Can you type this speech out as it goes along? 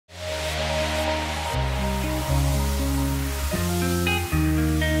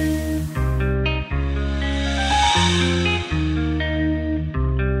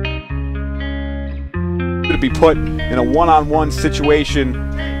be put in a one-on-one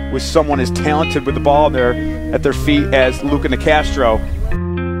situation with someone as talented with the ball there at their feet as Luca Nicastro.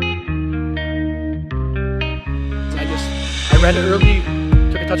 I read it early,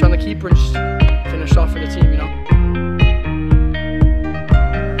 took a touch on the keeper, and just finished off for the team, you know.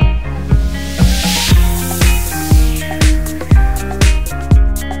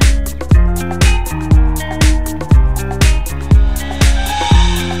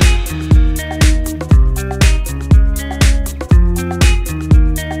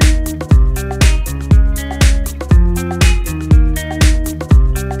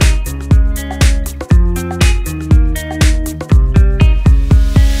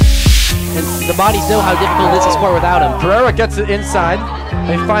 The bodies know how difficult it is to score without him. Pereira gets it inside.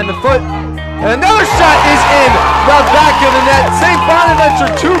 They find the foot. And another shot is in the back of the net. St. Bonaventure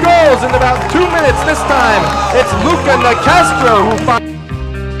 2 goals in about 2 minutes this time. It's Luca Nicastro who finds.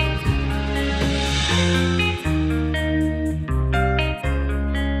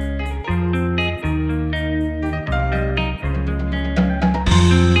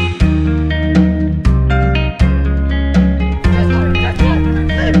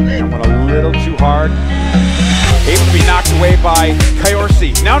 Hard. Able to be knocked away by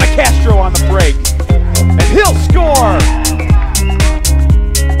Coyorsi. Now Nicastro on the break. And he'll score!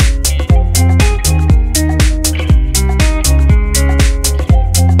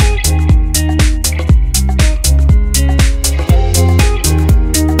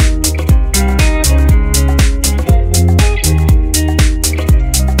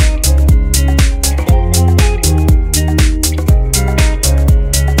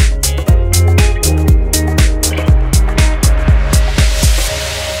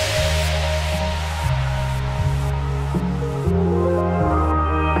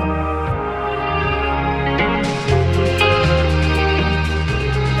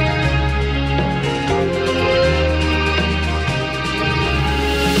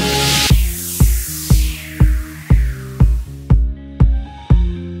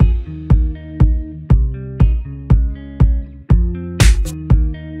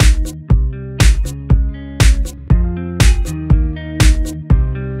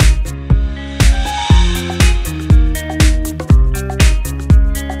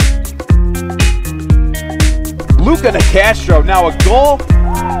 Luca Nicastro, now a goal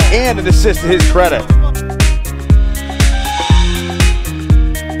and an assist to his credit.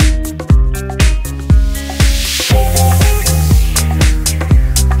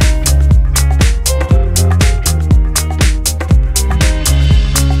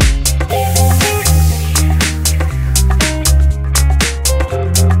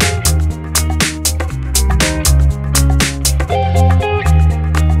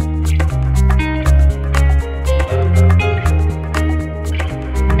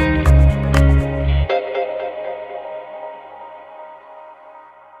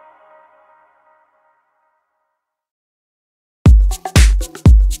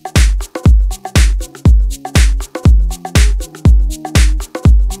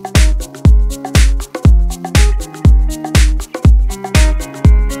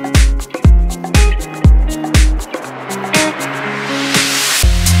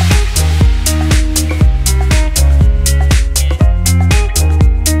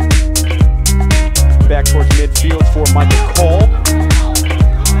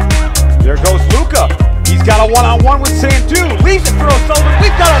 He's got a one-on-one with Sandu. Leaves it for O'Sullivan.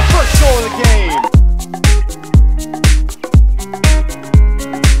 We've got our first goal of the game.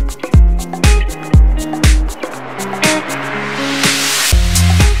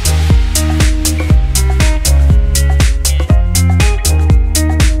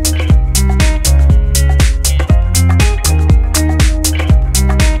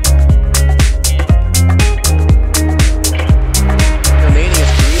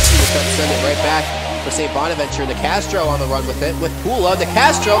 St. Bonaventure, Nicastro on the run with it, with Pula.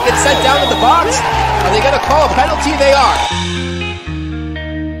 Nicastro gets sent down to the box. Are they going to call a penalty? They are.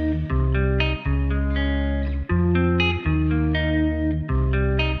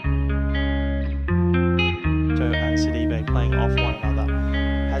 And Sidibe playing off one another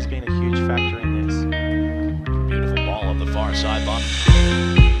has been a huge factor in this. Beautiful ball on the far side, Bob.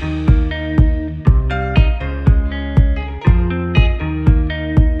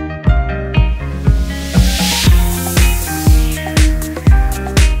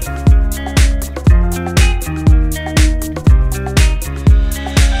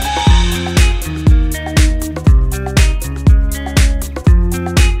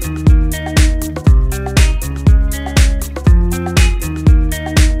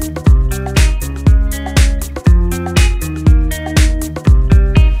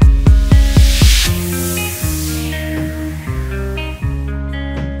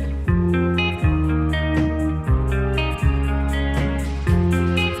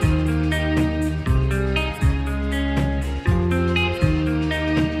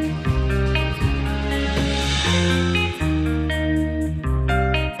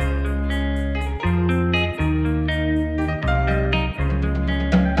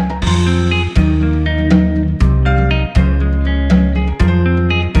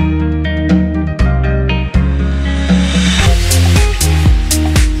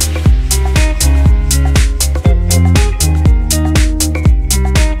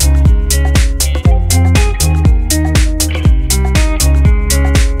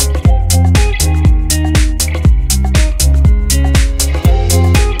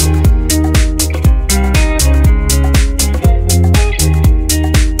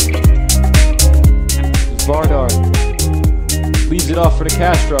 for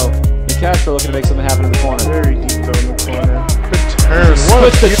Nicastro. Nicastro looking to make something happen in the corner. Very deep though in the corner. Good turn. What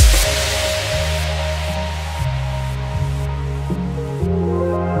a